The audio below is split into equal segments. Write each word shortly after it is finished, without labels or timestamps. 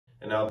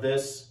And now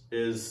this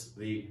is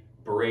the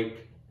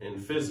break in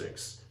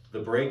physics. The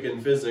break in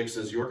physics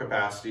is your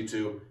capacity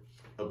to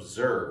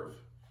observe,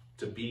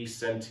 to be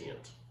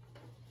sentient.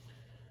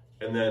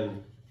 And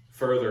then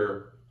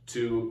further,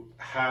 to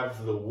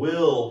have the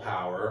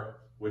willpower,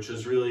 which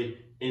is really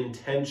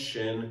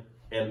intention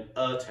and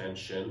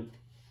attention,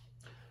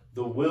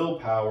 the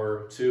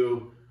willpower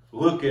to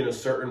look in a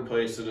certain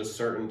place at a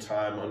certain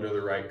time under the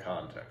right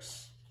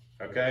context.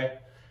 Okay?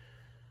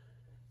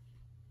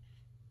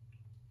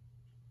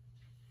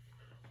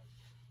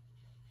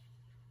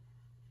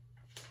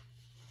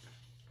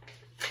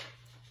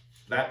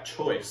 That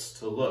choice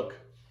to look,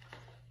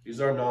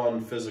 these are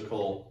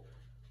non-physical,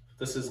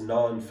 this is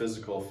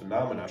non-physical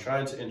phenomena. I'm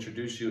trying to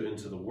introduce you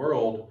into the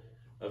world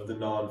of the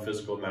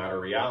non-physical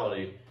matter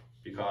reality,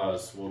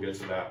 because we'll get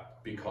to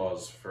that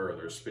because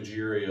further.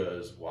 Spagyria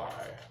is why.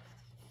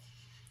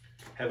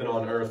 Heaven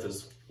on earth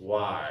is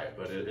why,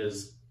 but it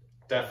is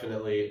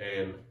definitely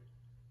a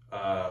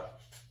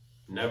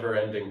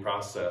never-ending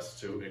process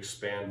to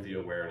expand the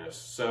awareness.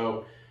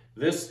 So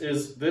this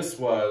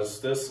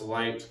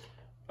light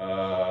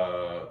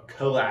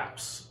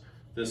collapse,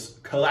 this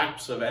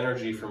collapse of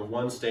energy from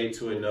one state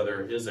to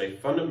another is a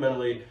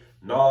fundamentally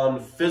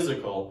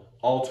non-physical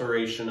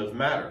alteration of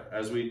matter.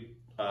 As we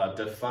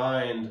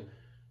defined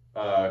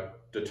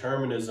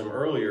determinism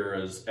earlier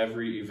as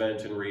every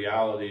event in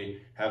reality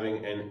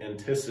having an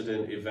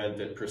antecedent event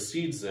that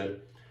precedes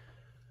it,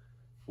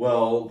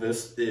 well,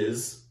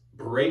 this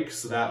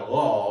breaks that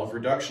law of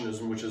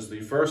reductionism, which is the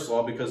first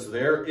law, because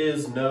there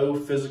is no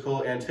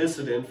physical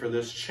antecedent for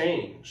this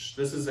change.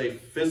 This is a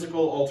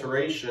physical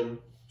alteration.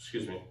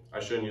 Excuse me, I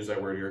shouldn't use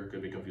that word here, it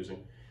could be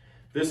confusing.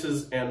 This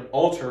is an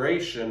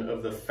alteration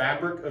of the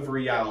fabric of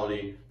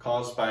reality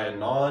caused by a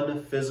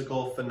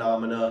non-physical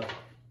phenomena,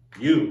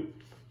 you.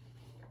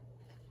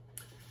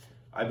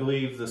 I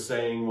believe the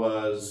saying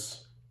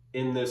was,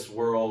 in this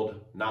world,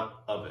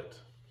 not of it.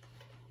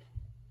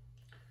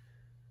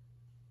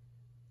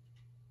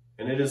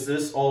 And it is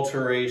this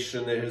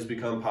alteration that has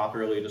become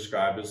popularly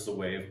described as the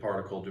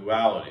wave-particle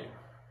duality.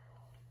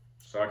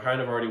 So I kind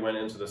of already went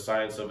into the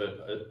science of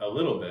it a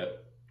little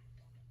bit.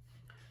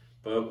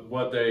 But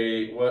what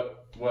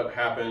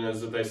happened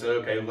is that they said,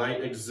 okay,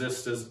 light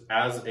exists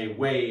as a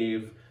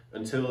wave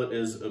until it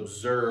is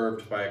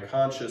observed by a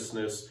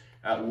consciousness,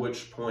 at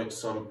which point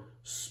some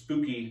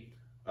spooky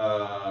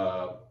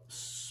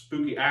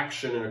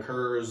action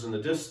occurs in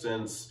the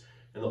distance,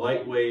 and the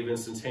light wave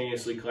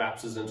instantaneously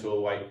collapses into a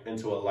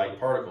light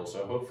particle.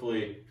 So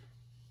hopefully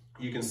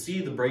you can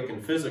see the break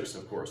in physics,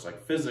 of course. Like,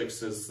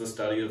 physics is the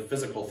study of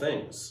physical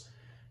things.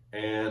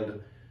 And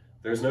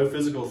there's no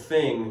physical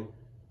thing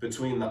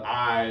between the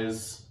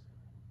eyes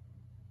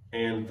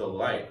and the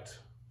light.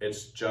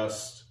 It's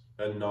just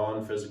a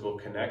non-physical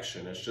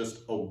connection. It's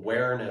just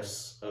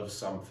awareness of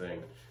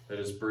something that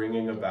is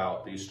bringing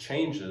about these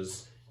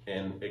changes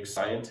in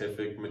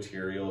scientific,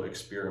 material,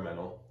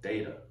 experimental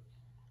data.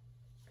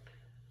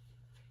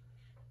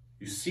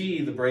 You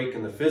see the break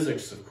in the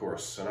physics, of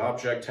course. An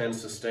object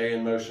tends to stay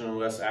in motion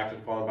unless acted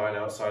upon by an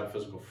outside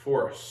physical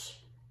force.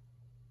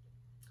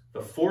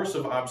 The force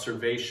of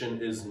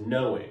observation is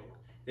knowing.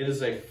 It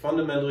is a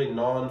fundamentally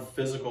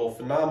non-physical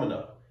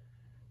phenomena.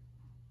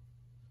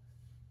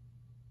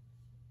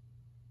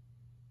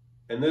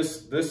 And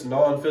this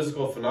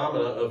non-physical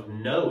phenomena of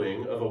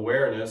knowing, of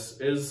awareness,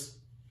 is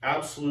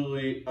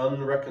absolutely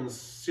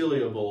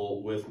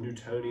unreconcilable with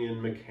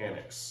Newtonian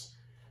mechanics.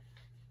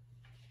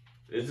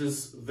 It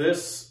is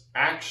this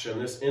action,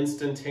 this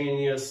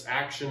instantaneous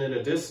action at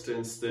a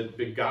distance, that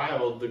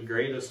beguiled the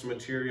greatest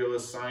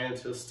materialist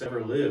scientist to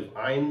ever live,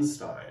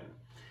 Einstein.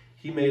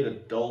 He made a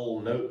dull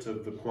note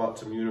of the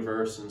quantum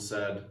universe and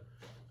said,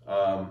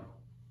 I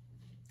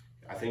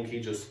think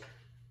he just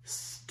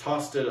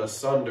tossed it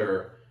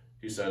asunder.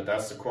 He said,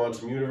 that's the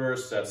quantum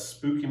universe, that's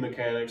spooky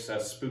mechanics,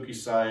 that's spooky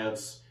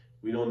science.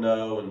 We don't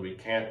know, and we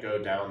can't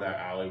go down that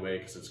alleyway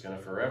because it's going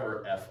to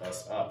forever F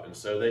us up. And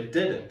so they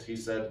didn't. He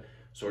said,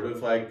 sort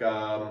of like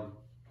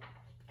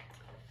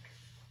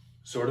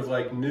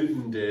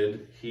Newton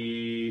did,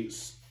 he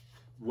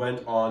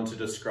went on to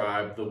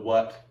describe the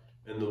what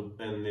and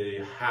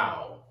the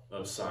how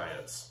of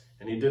science.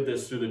 And he did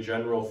this through the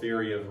general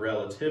theory of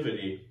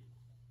relativity.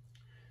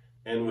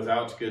 And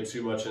without to get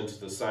too much into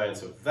the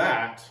science of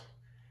that,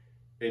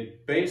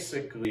 it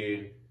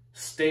basically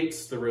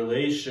states the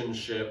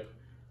relationship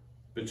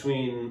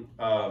between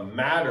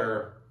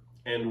matter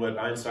and what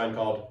Einstein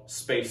called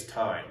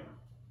space-time.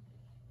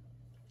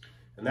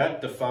 And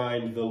that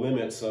defined the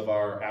limits of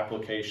our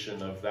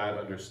application of that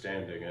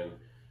understanding. And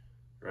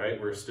right,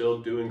 we're still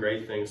doing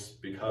great things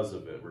because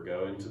of it. We're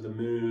going to the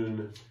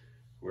moon,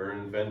 we're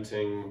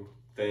inventing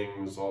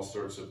things, all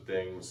sorts of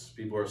things.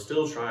 People are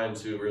still trying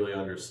to really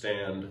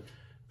understand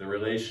the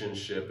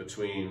relationship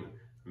between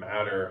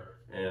matter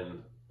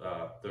and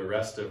the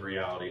rest of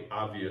reality.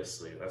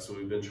 Obviously, that's what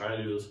we've been trying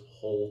to do this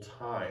whole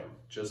time.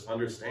 Just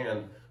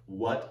understand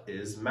what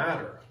is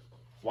matter.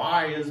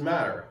 Why is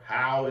matter?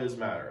 How is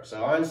matter?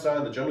 So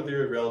Einstein, the general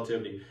theory of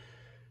relativity,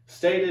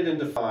 stated and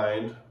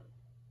defined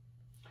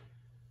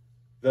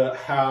the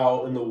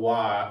how and the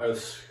why,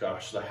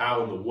 the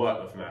how and the what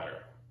of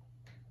matter.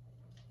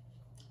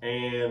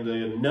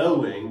 And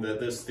knowing that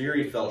this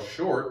theory fell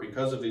short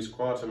because of these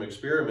quantum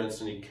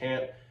experiments, and he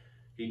can't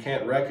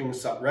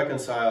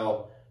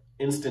reconcile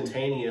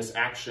instantaneous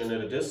action at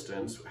a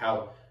distance,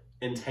 how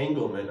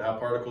entanglement, how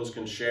particles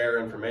can share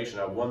information,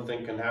 how one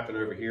thing can happen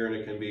over here and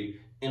it can be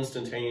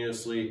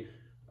instantaneously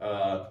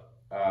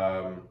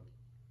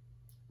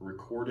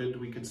recorded,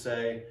 we could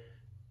say,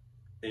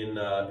 in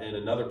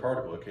another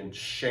particle. It can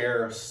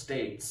share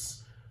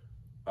states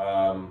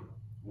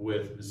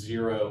with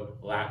zero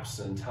lapse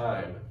in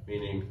time,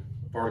 meaning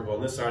a particle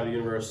on this side of the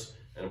universe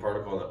and a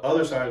particle on the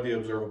other side of the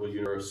observable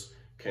universe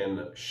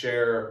can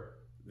share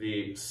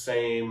the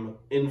same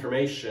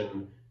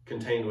information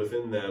contained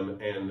within them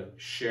and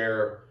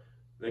share.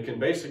 They can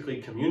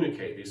basically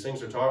communicate. These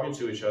things are talking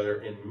to each other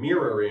and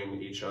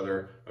mirroring each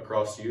other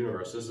across the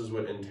universe. This is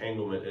what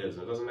entanglement is.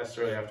 It doesn't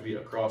necessarily have to be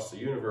across the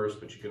universe,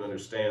 but you can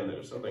understand that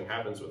if something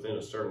happens within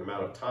a certain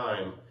amount of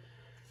time,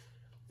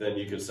 then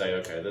you could say,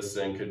 okay, this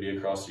thing could be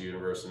across the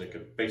universe and it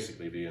could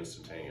basically be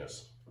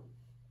instantaneous.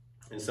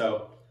 And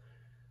so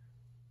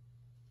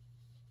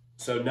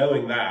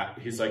knowing that,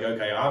 he's like,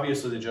 okay,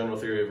 obviously the general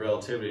theory of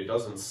relativity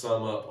doesn't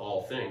sum up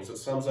all things. It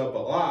sums up a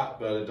lot,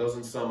 but it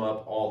doesn't sum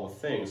up all the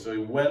things. So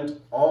he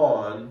went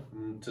on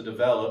to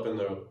develop in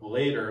the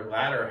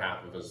latter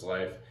half of his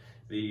life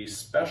the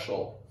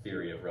special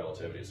theory of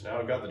relativity. So now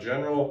we've got the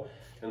general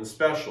and the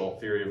special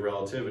theory of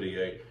relativity,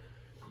 a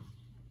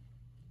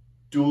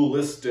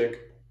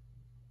dualistic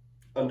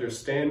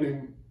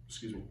understanding,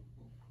 excuse me.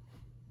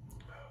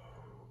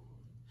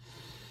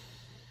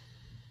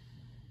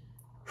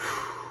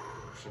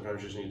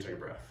 Sometimes you just need to take a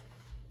breath.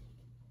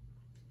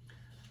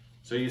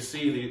 So you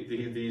see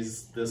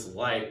this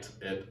light,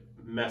 it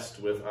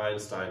messed with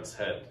Einstein's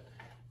head.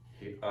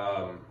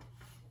 The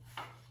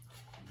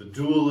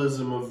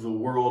dualism of the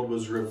world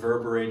was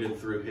reverberated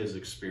through his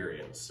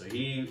experience. So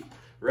he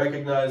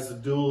recognized the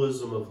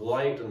dualism of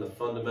light and the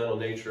fundamental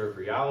nature of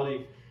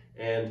reality,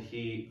 and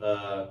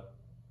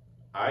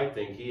I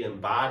think he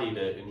embodied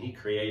it and he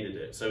created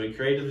it. So he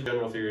created the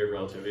general theory of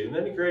relativity, and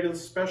then he created the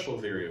special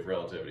theory of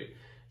relativity.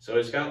 So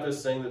he's got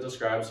this thing that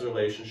describes the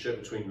relationship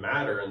between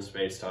matter and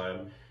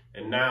space-time,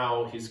 and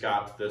now he's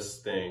got this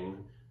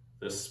thing,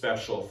 this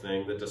special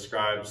thing that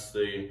describes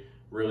the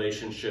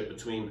relationship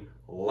between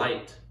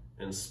light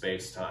and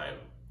space-time.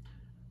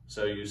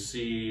 So you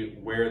see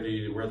where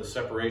the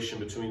separation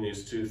between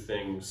these two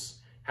things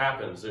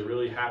happens. It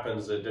really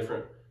happens at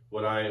different,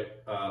 what I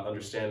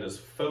understand as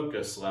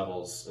focus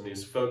levels, and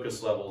these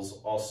focus levels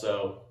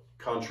also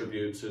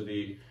contribute to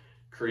the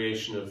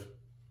creation of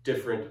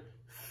different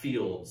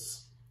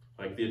fields,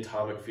 like the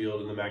atomic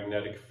field and the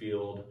magnetic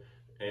field,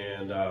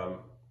 and our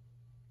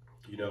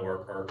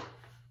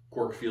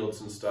quark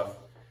fields and stuff.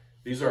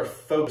 These are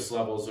focus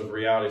levels of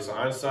reality. So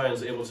Einstein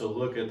is able to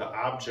look at the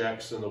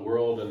objects in the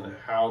world and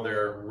how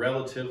they're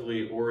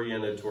relatively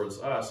oriented towards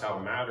us, how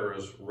matter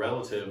is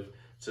relative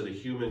to the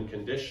human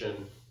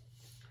condition,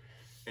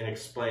 and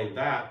explain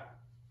that.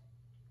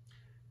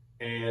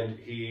 And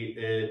he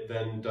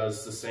then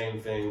does the same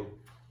thing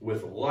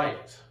with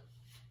light,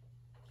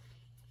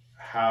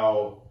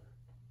 how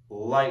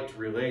light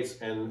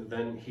relates, and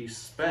then he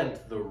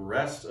spent the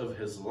rest of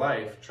his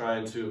life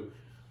trying to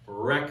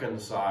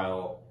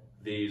reconcile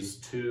these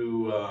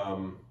two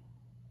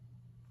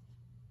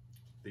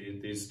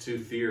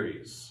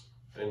theories,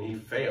 and he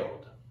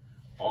failed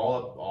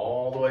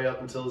all the way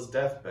up until his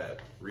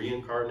deathbed,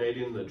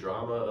 reincarnating the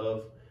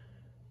drama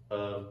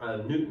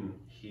of Newton.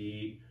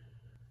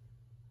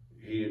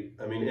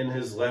 I mean, in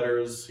his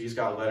letters, he's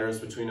got letters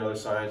between other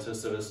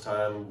scientists of his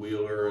time,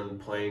 Wheeler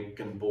and Planck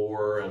and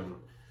Bohr, and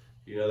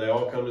they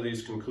all come to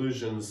these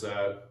conclusions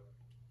that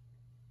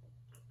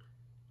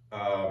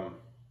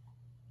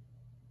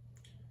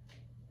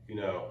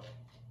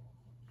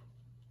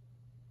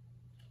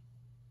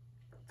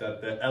that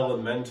the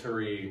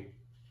elementary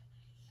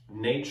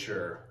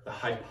nature, the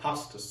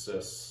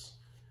hypostasis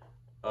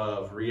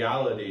of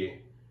reality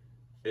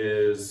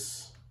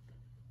is,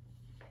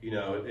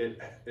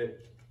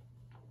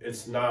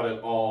 it's not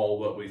at all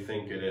what we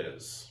think it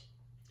is.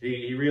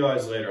 He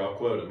realized later, I'll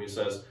quote him, he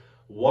says,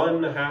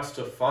 one has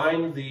to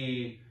find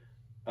the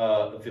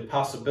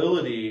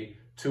possibility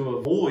to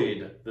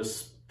avoid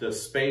the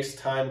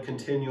space-time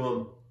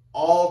continuum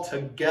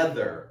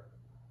altogether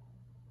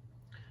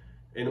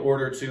in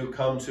order to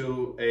come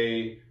to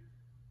a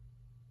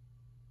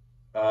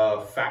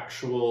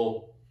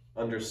factual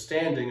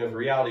understanding of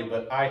reality,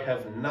 but I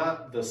have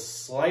not the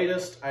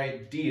slightest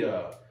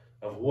idea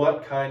of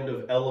what kind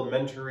of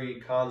elementary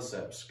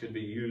concepts could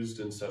be used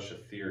in such a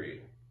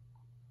theory.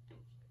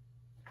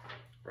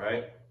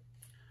 Right?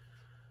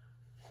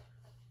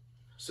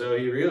 So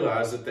he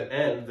realized at the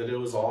end that it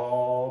was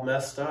all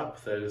messed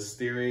up, that his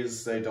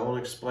theories, they don't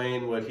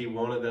explain what he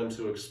wanted them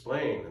to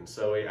explain. And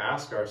so we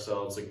ask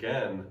ourselves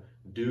again,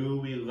 do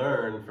we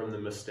learn from the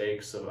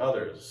mistakes of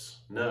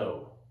others?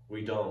 No,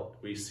 we don't.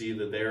 We see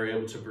that they're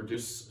able to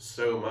produce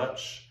so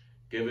much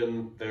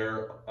given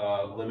their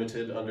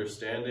limited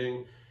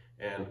understanding,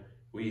 and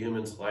we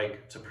humans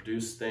like to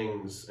produce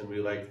things, and we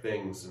like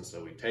things, and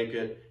so we take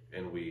it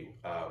and we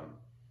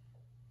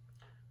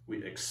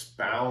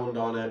expound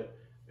on it,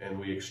 and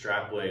we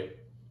extrapolate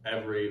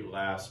every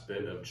last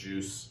bit of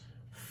juice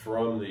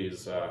from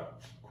these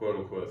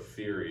quote-unquote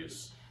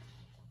theories.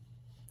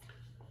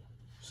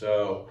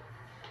 So,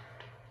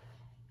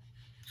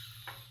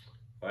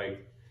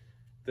 like,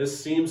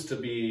 this seems to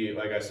be,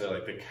 like I said,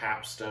 like the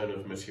capstone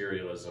of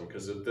materialism,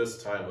 because at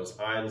this time it was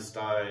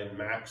Einstein,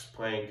 Max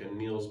Planck, and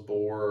Niels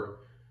Bohr,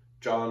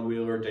 John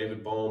Wheeler,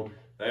 David Bohm.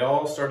 They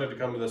all started to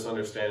come to this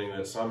understanding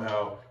that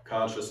somehow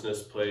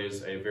consciousness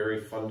plays a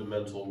very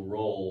fundamental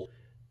role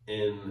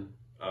in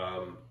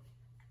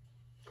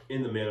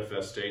the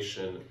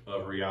manifestation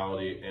of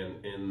reality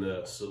and in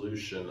the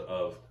solution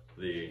of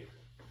the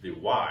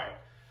why.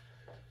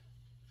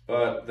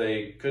 But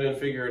they couldn't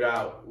figure it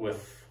out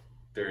with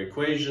their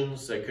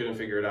equations, they couldn't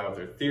figure it out with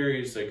their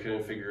theories, they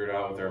couldn't figure it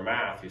out with their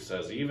math. He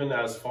says, even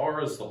as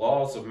far as the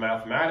laws of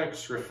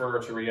mathematics refer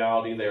to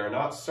reality, they are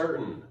not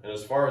certain. And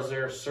as far as they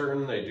are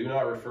certain, they do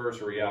not refer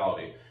to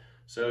reality.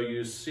 So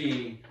you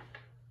see,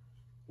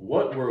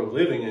 what we're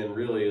living in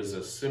really is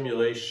a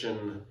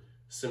simulacra.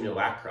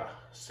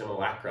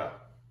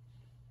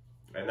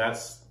 And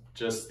that's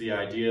just the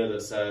idea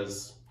that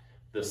says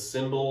the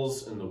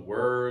symbols and the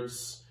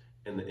words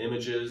and the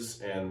images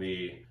and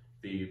the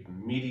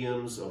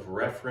mediums of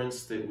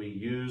reference that we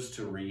use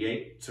to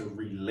relate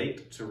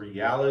to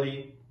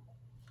reality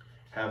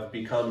have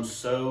become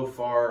so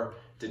far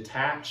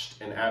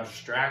detached and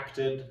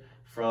abstracted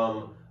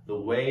from the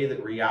way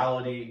that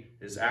reality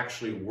is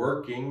actually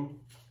working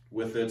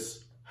with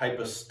its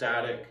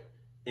hypostatic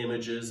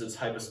images, its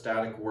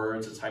hypostatic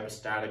words, its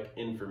hypostatic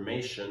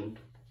information,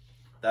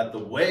 that the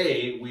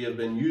way we have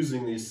been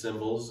using these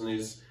symbols and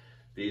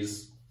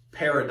these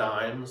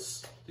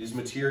paradigms, these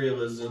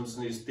materialisms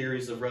and these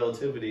theories of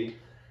relativity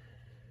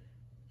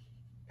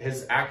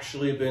has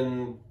actually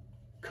been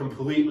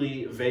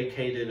completely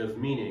vacated of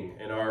meaning,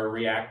 and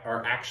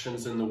our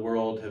actions in the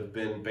world have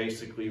been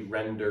basically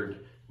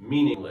rendered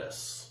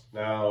meaningless.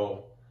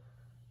 Now,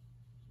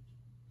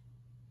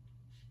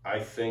 I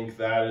think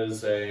that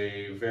is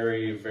a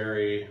very,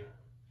 very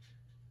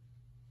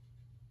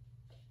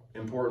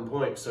important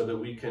point, so that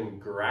we can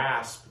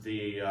grasp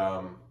the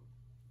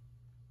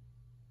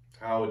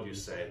how would you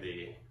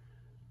say,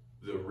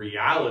 the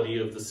reality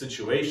of the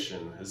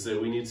situation is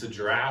that we need to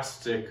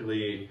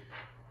drastically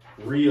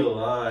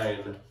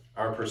realign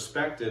our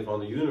perspective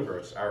on the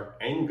universe, our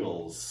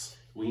angles.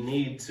 We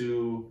need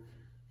to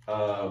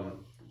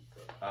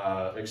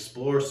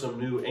explore some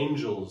new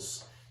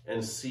angels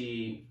and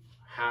see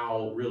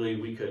how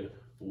really we could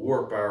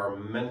warp our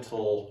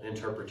mental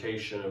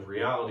interpretation of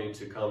reality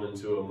to come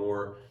into a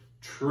more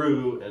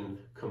true and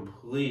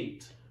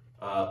complete,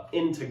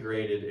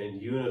 integrated and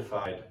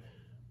unified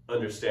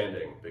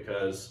understanding,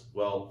 because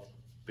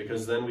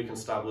then we can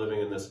stop living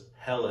in this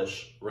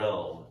hellish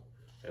realm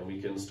and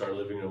we can start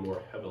living in a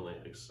more heavenly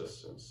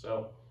existence.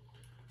 So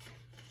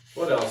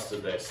what else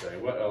did they say?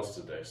 What else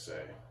did they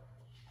say?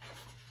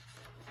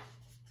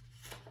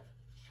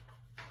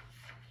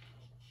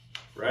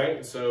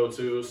 Right? So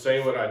to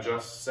say what I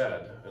just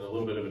said in a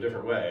little bit of a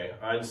different way,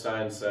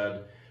 Einstein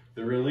said,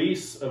 the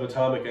release of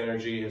atomic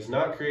energy has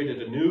not created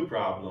a new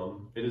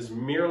problem. It has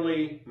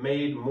merely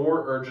made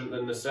more urgent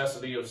the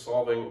necessity of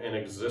solving an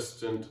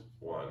existent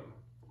one.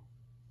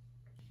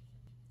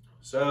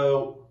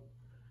 So,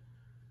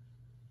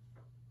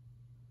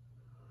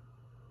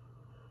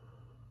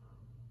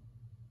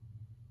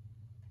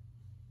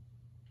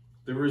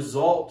 the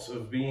result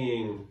of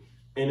being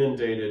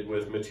inundated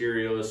with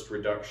materialist,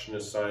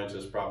 reductionist,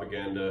 scientist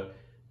propaganda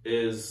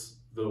is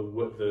the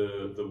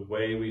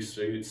way we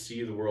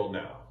see the world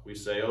now. We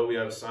say, oh, we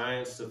have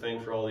science to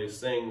thank for all these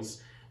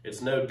things.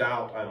 It's no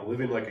doubt I'm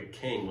living like a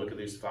king. Look at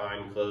these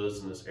fine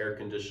clothes and this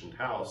air-conditioned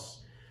house.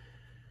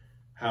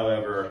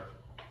 However,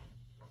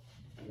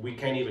 we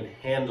can't even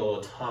handle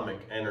atomic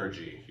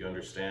energy, you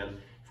understand?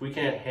 If we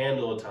can't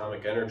handle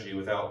atomic energy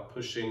without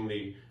pushing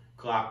the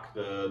clock,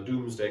 the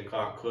doomsday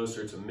clock,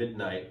 closer to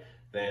midnight,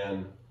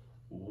 then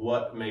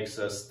what makes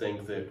us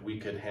think that we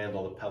could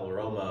handle the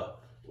Pleroma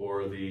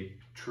or the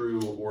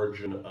true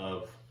origin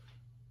of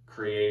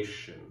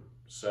creation?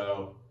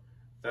 So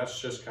that's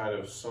just kind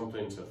of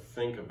something to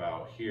think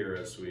about here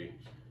as we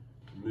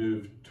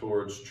move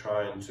towards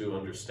trying to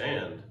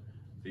understand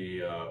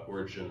the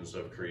origins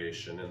of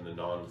creation and the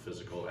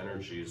non-physical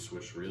energies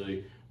which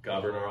really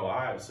govern our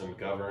lives and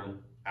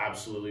govern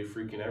absolutely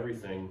freaking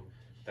everything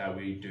that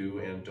we do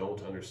and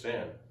don't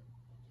understand.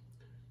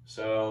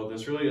 So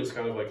this really is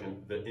kind of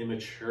like the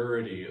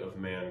immaturity of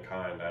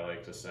mankind, I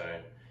like to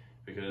say,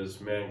 because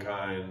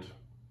mankind,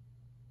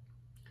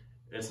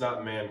 it's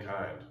not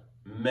mankind.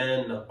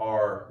 Men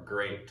are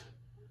great.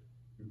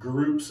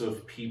 Groups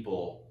of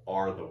people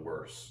are the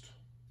worst.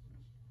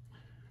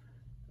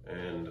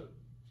 And,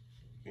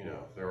 you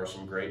know, there are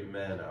some great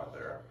men out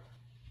there.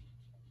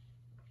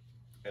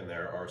 And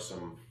there are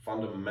some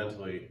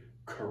fundamentally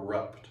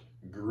corrupt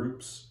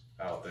groups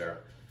out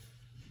there.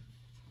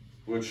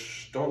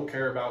 which don't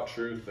care about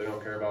truth, they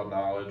don't care about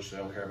knowledge, they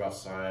don't care about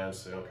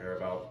science, they don't care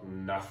about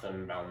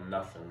nothing.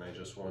 They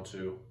just want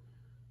to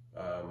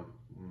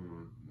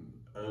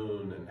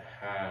own and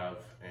have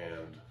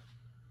and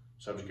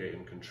subjugate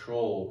and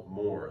control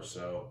more.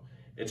 So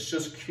it's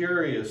just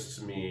curious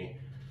to me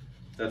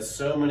that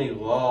so many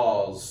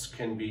laws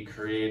can be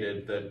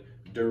created that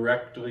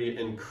directly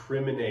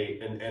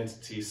incriminate an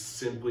entity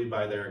simply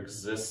by their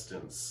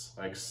existence.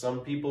 Like, some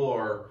people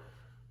are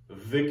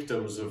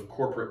victims of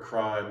corporate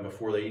crime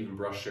before they even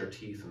brush their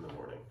teeth in the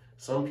morning.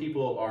 Some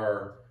people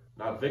are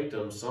not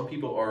victims, some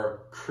people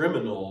are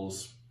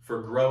criminals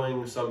for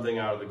growing something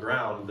out of the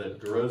ground that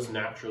grows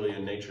naturally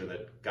in nature,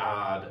 that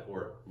God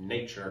or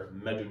nature,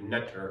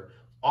 meduneter,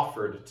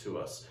 offered to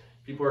us.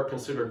 People are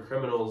considered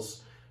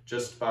criminals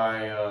just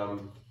by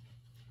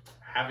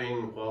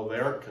well, they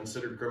aren't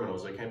considered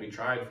criminals, they can't be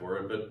tried for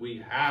it, but we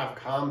have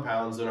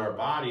compounds in our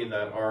body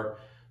that are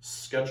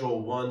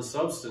Schedule 1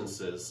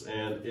 substances,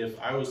 and if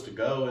I was to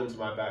go into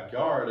my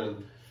backyard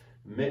and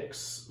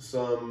mix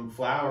some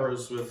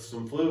flowers with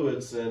some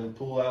fluids and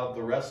pull out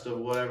the rest of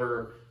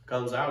whatever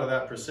comes out of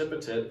that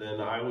precipitate,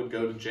 then I would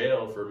go to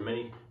jail for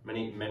many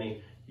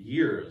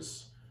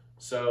years.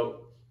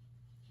 So,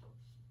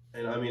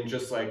 and I mean,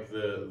 just like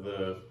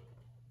the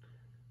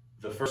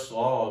first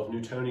law of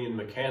Newtonian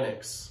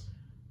mechanics,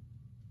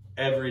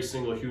 every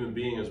single human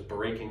being is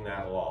breaking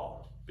that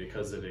law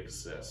because it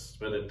exists,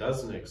 but it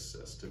doesn't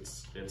exist.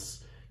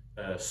 It's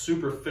a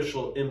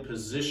superficial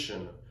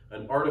imposition,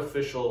 an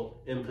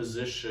artificial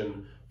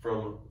imposition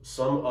from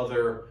some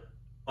other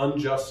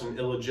unjust and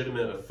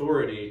illegitimate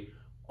authority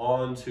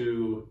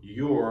onto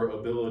your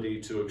ability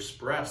to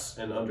express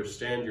and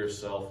understand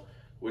yourself,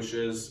 which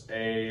is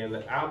an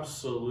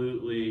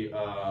absolutely,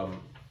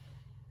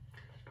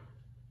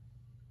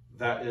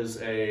 that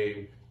is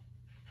a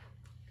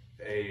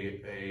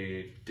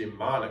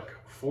demonic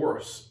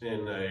force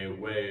in a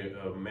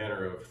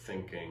manner of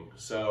thinking.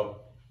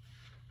 So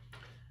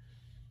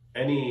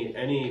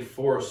any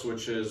force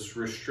which is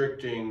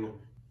restricting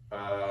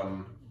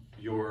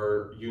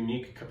your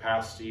unique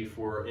capacity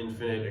for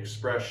infinite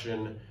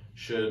expression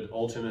should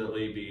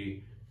ultimately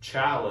be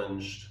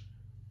challenged.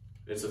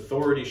 Its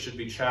authority should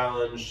be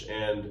challenged,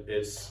 and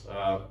its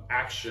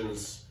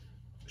actions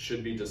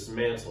should be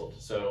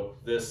dismantled. So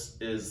this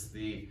is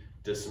the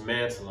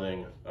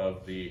dismantling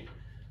of the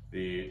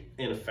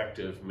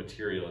ineffective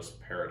materialist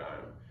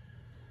paradigm.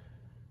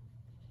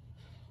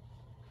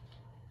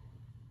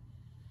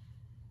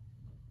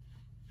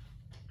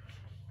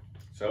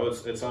 So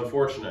it's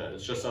unfortunate.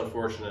 It's just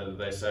unfortunate that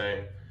they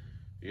say,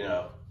 you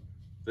know,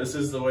 this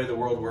is the way the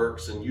world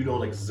works and you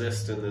don't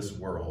exist in this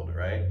world,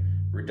 right?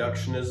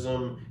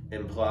 Reductionism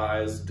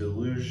implies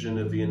delusion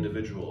of the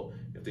individual.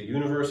 If the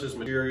universe is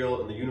material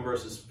and the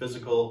universe is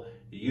physical,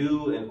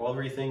 you and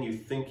everything you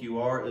think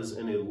you are is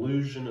an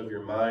illusion of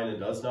your mind and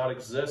does not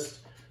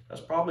exist.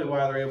 That's probably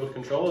why they're able to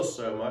control us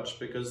so much,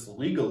 because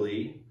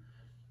legally,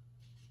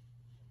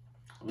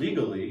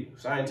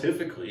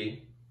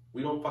 scientifically,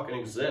 we don't fucking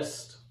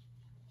exist.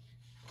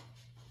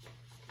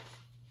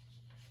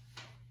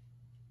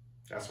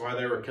 That's why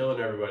they were killing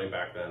everybody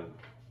back then.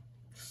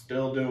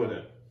 Still doing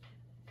it,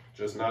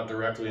 just not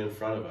directly in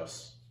front of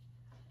us.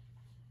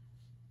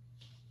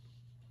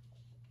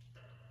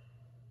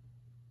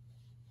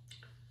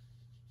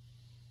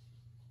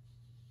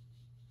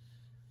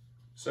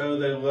 So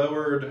they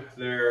lowered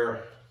the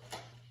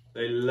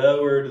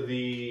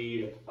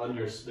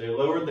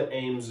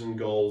aims and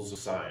goals of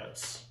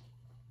science,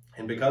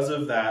 and because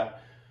of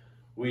that,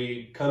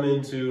 we come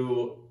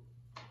into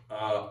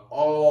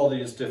all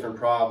these different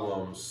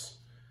problems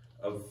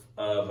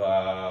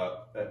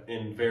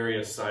in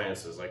various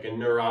sciences. Like in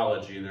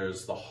neurology,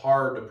 there's the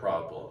hard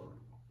problem,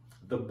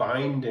 the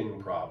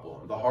binding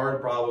problem. The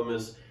hard problem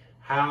is,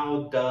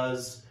 how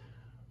does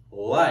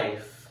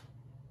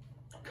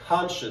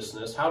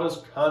consciousness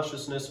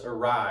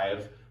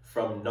arrive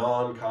from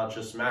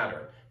non-conscious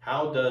matter?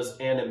 How does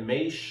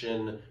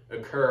animation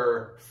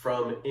occur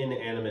from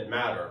inanimate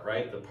matter,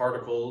 right? The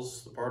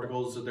particles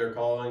that they're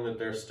calling, that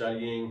they're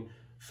studying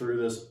through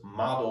this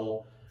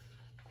model,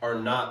 are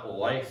not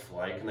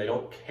lifelike, and they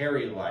don't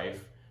carry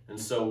life. And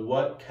so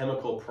what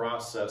chemical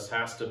process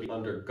has to be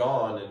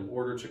undergone in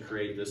order to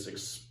create this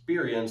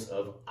experience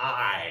of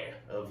I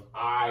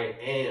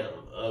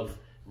am, of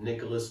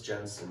Nicholas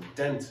Jensen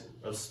Denton,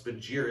 of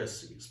Spagyria.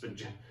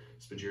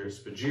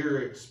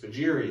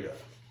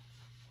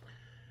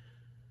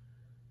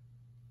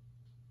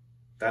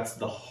 That's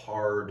the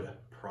hard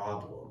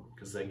problem,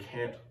 because they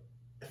can't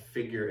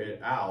figure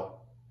it out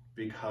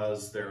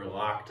because they're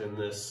locked in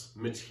this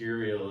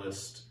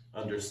materialist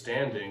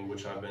understanding,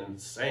 which I've been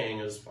saying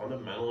is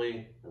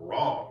fundamentally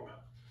wrong.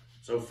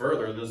 So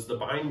further, there's the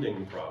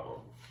binding problem.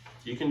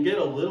 You can get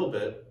a little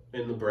bit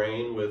in the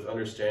brain with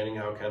understanding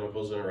how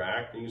chemicals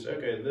interact, and you say,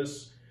 okay,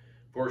 this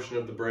portion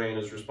of the brain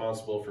is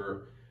responsible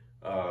for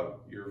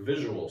your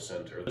visual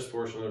center. This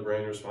portion of the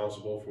brain is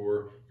responsible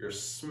for your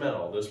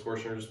smell. This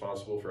portion is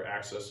responsible for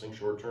accessing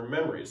short-term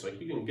memories. Like,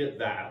 you can get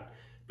that,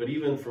 but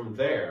even from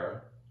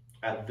there,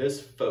 at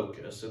this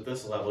focus, at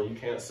this level, you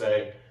can't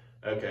say,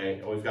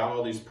 okay, we've got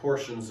all these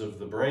portions of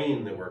the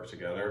brain that work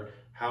together.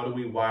 How do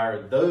we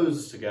wire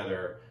those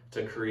together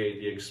to create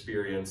the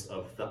experience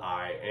of the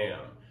I am?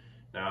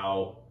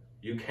 Now,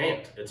 you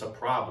can't. It's a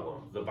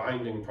problem. The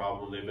binding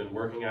problem. They've been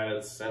working at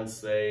it since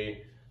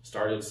they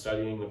started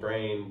studying the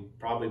brain,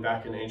 probably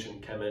back in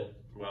ancient Kemet.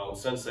 Well,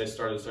 since they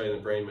started studying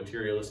the brain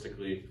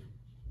materialistically,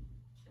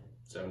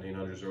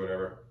 1700s or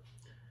whatever,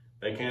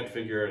 they can't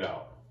figure it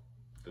out.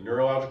 The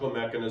neurological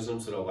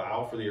mechanisms that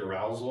allow for the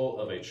arousal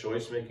of a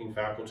choice-making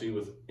faculty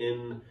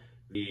within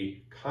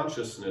the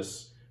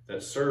consciousness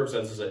that serves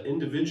as an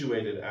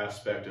individuated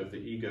aspect of the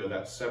ego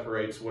that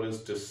separates what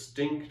is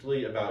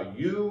distinctly about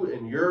you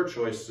and your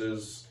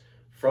choices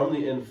from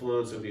the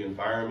influence of the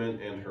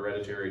environment and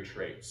hereditary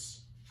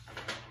traits.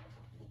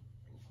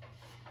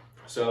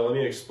 So let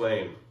me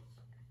explain.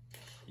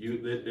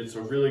 It's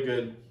a really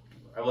good,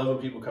 I love when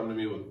people come to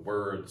me with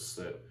words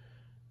that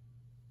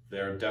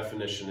their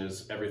definition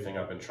is everything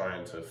I've been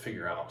trying to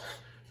figure out,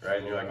 right?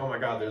 And you're like, oh my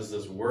God, there's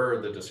this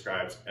word that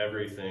describes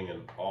everything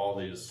and all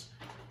these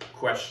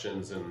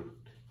questions and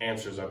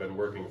answers I've been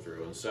working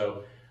through. And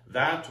so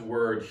that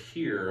word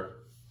here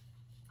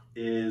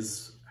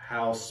is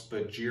how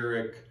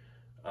spagyric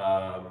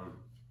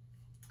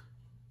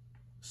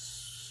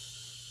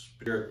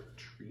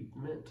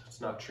treatment,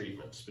 it's not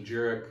treatment,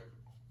 spagyric,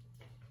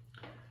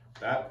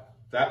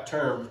 that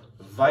term,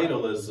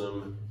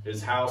 vitalism,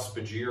 is how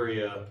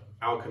spagyria,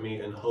 alchemy,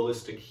 and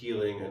holistic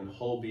healing and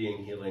whole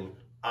being healing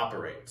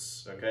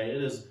operates, okay?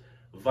 It is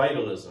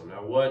vitalism.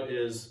 Now, what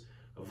is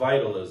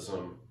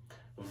vitalism?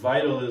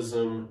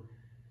 Vitalism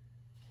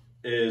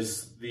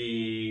is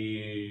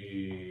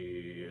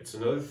it's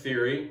another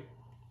theory,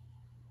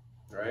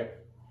 right?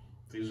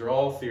 These are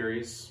all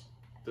theories.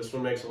 This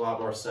one makes a lot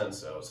more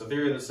sense, though. It's a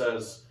theory that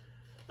says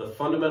the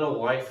fundamental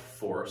life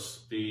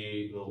force,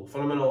 the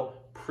fundamental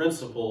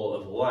principle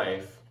of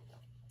life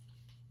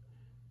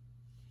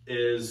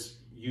is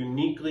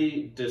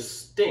uniquely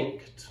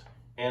distinct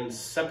and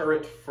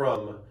separate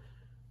from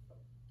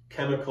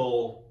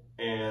chemical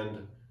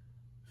and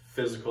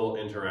physical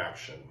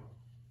interaction.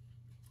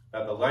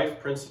 That the life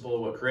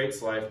principle, what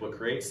creates life, what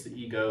creates the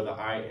ego, the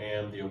I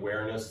am, the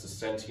awareness, the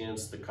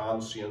sentience, the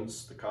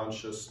conscience, the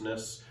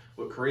consciousness,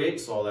 what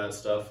creates all that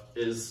stuff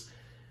is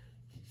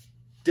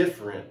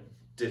different,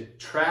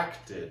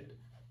 detracted,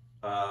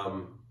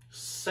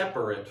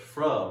 separate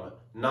from,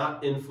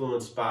 not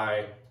influenced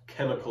by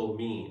chemical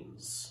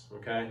means,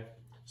 okay?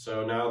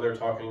 So now they're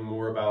talking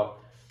more about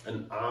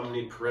an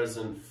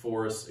omnipresent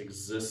force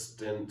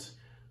existent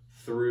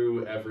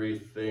through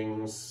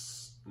everything,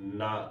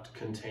 not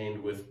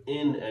contained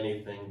within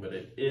anything, but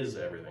it is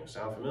everything.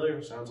 Sound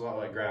familiar? Sounds a lot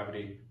like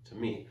gravity to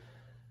me.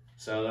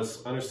 So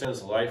let's understand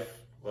this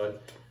life,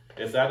 but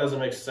if that doesn't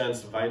make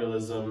sense,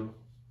 vitalism,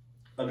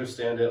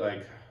 understand it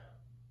like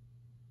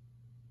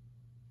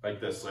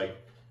this, like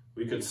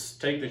we could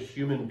take the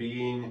human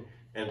being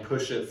and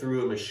push it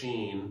through a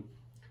machine,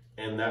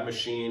 and that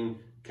machine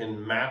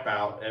can map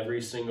out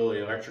every single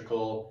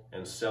electrical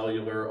and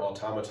cellular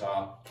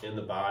automata in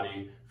the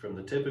body from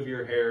the tip of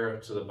your hair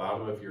to the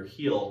bottom of your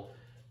heel.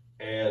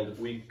 And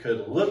we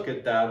could look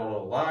at that on a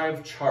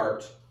live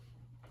chart,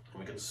 and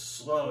we could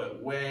slow it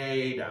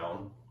way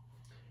down.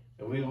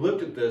 And we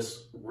looked at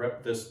this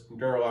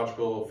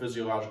neurological,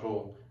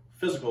 physiological,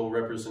 physical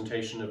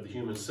representation of the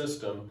human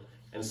system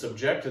and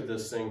subjected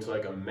this thing to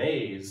like a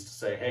maze to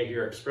say, hey,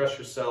 here, express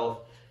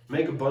yourself,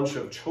 make a bunch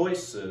of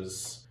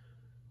choices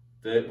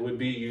that would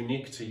be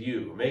unique to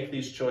you. Make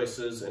these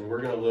choices, and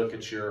we're going to look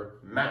at your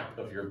map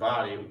of your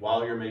body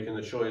while you're making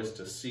the choice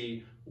to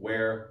see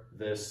where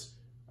this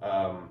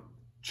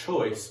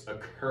choice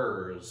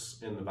occurs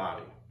in the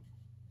body.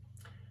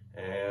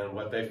 And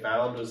what they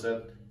found was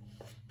that,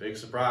 big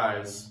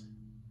surprise,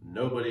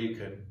 nobody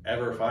could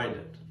ever find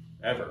it,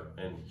 ever.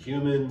 In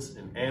humans,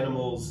 in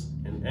animals,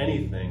 in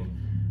anything,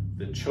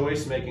 the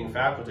choice-making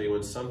faculty,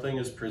 when something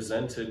is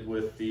presented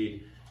with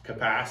the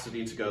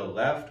capacity to go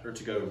left or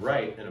to go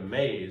right in a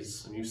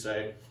maze, and you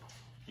say,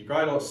 you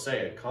probably don't say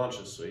it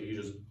consciously,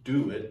 you just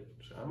do it,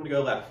 so I'm going to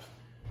go left.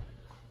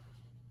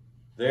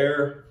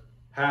 There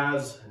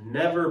has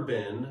never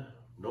been,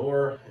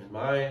 nor in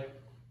my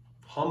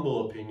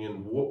humble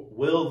opinion,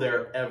 will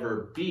there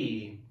ever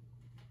be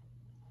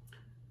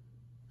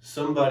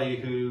somebody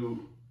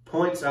who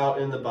points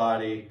out in the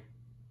body,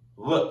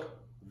 look,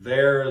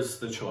 there's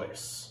the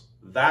choice.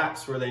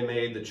 That's where they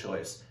made the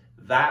choice.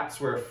 That's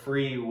where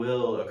free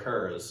will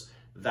occurs.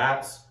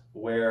 That's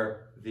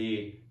where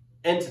the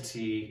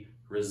entity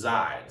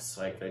resides.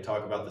 Like they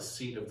talk about the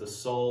seat of the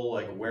soul,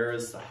 like where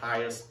is the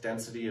highest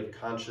density of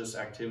conscious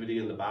activity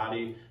in the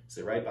body? Is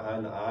it right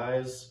behind the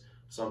eyes?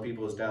 Some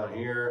people it's down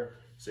here.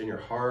 It's in your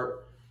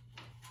heart.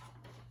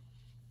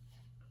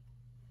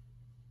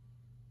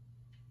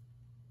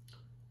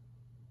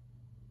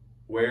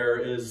 Where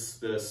is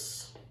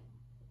this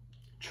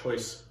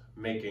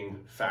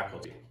choice-making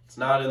faculty? It's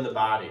not in the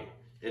body.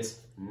 It's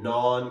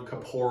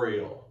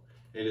non-corporeal.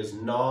 It is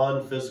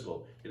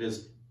non-physical. It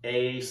is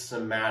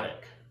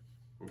asomatic,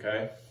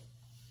 okay?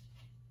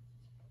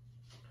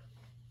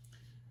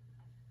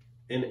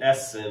 in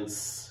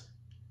essence,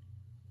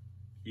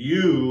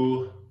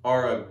 you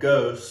are a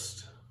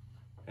ghost,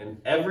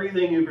 and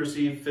everything you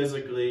perceive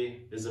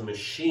physically is a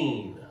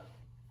machine.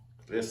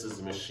 This is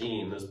a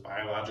machine. This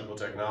biological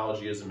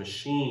technology is a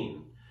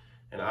machine,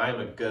 and I'm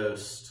a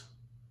ghost.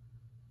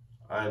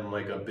 I'm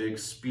like a big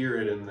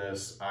spirit in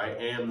this. I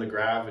am the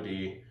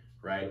gravity,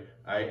 right?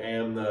 I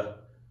am the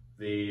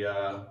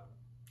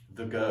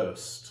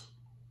ghost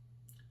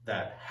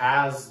that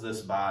has this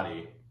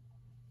body,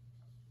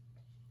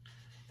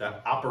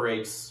 that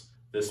operates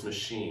this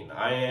machine.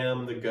 I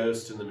am the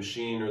ghost in the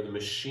machine, or the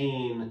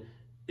machine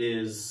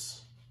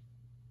is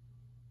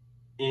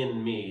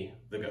in me,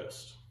 the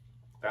ghost.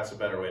 That's a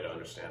better way to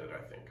understand it,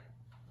 I think.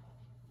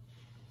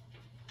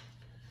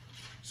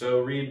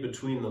 So read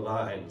between the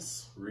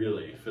lines,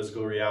 really.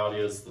 Physical reality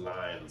is the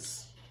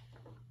lines.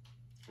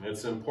 And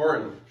it's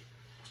important.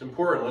 It's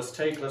important. Let's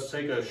take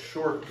a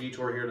short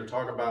detour here to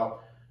talk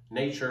about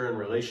nature and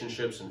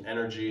relationships and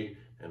energy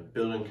and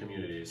building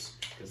communities,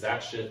 because that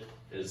shit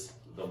is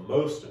the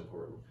most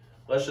important.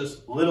 Let's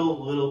just,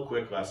 little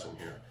quick lesson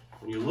here.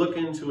 When you look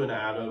into an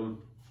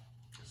atom,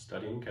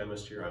 studying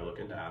chemistry, I look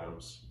into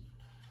atoms.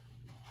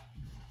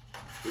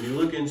 When you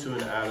look into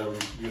an atom,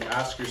 you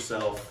ask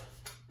yourself,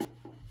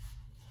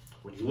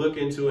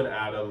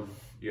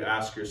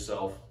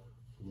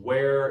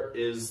 where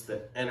is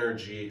the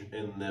energy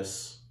in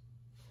this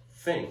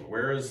thing?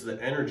 Where is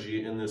the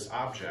energy in this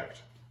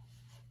object?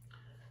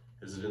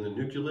 Is it in the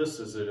nucleus?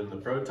 Is it in the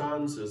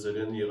protons? Is it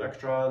in the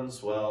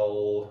electrons?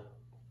 Well,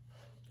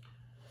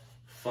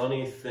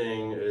 funny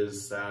thing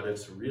is that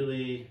it's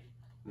really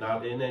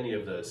not in any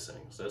of those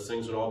things. Those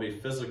things would all be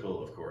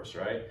physical, of course,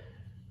 right?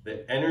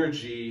 The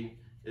energy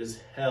is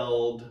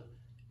held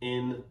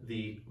in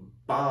the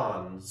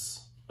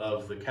bonds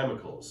of the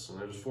chemicals.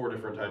 And there's 4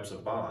 different types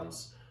of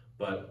bonds.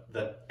 But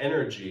the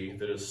energy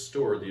that is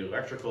stored, the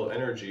electrical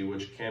energy,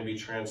 which can be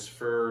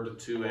transferred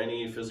to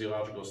any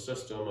physiological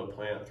system, a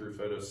plant through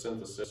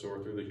photosynthesis or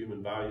through the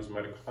human body's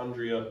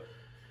mitochondria,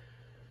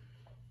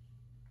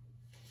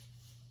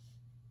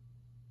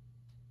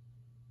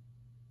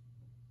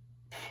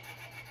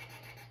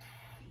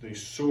 the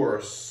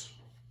source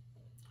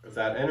of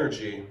that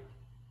energy,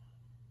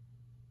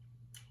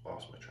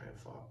 lost my train of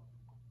thought.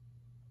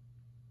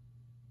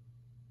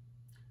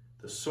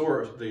 The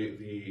source,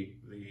 the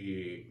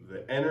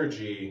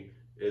energy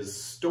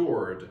is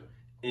stored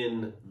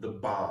in the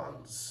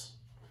bonds.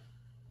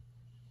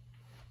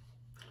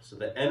 So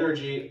the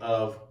energy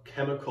of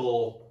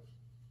chemicals,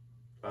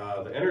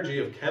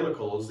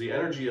 the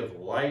energy of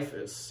life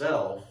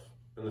itself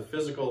in the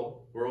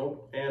physical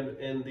world and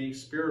in the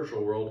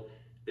spiritual world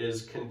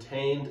is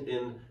contained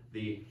in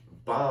the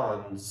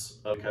bonds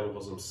of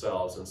chemicals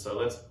themselves. And so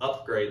let's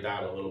upgrade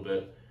that a little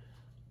bit.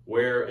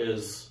 Where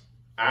is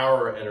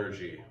our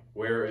energy?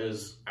 Where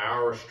is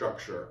our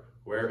structure?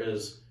 Where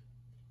is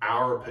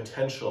our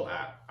potential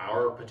at?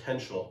 Our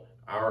potential,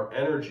 our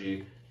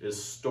energy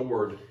is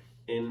stored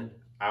in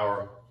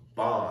our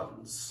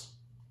bonds,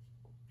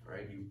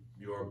 right?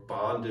 You are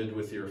bonded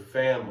with your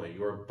family.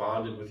 You are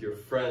bonded with your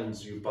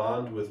friends. You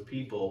bond with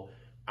people.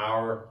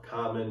 Our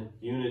common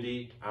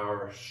unity,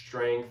 our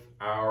strength,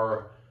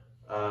 our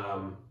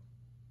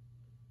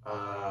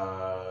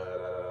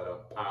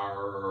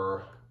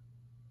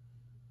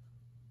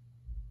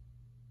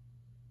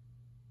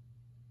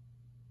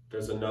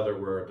there's another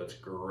word that's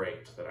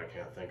great that I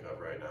can't think of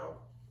right now.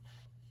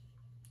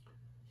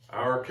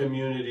 Our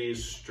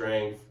community's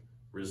strength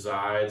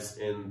resides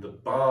in the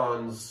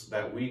bonds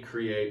that we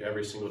create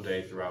every single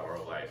day throughout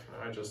our life.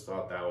 And I just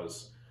thought that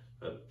was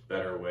a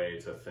better way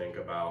to think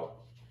about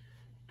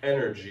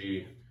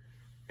energy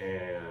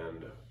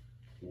and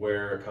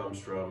where it comes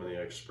from and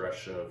the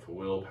expression of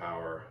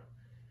willpower,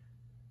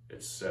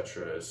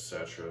 etc.,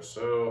 etc.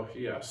 So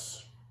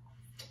yes,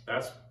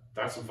 that's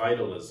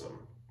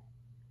vitalism.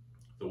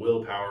 The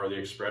willpower, the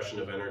expression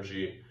of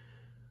energy.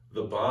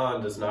 The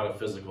bond is not a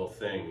physical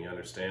thing, you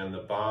understand? The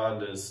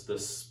bond is the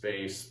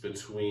space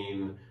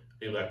between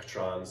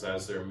electrons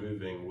as they're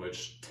moving,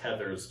 which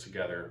tethers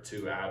together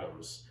 2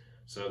 atoms.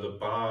 So the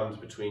bond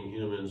between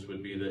humans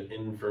would be the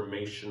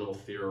informational,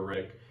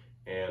 theoretic,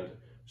 and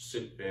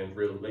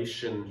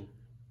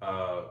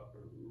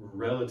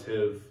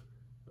relative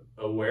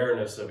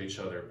awareness of each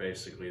other,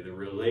 basically. The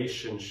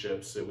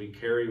relationships that we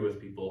carry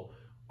with people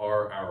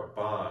are our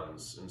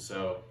bonds. And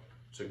so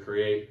to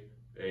create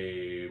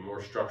a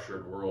more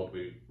structured world,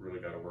 we really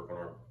got to work on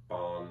our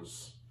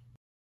bonds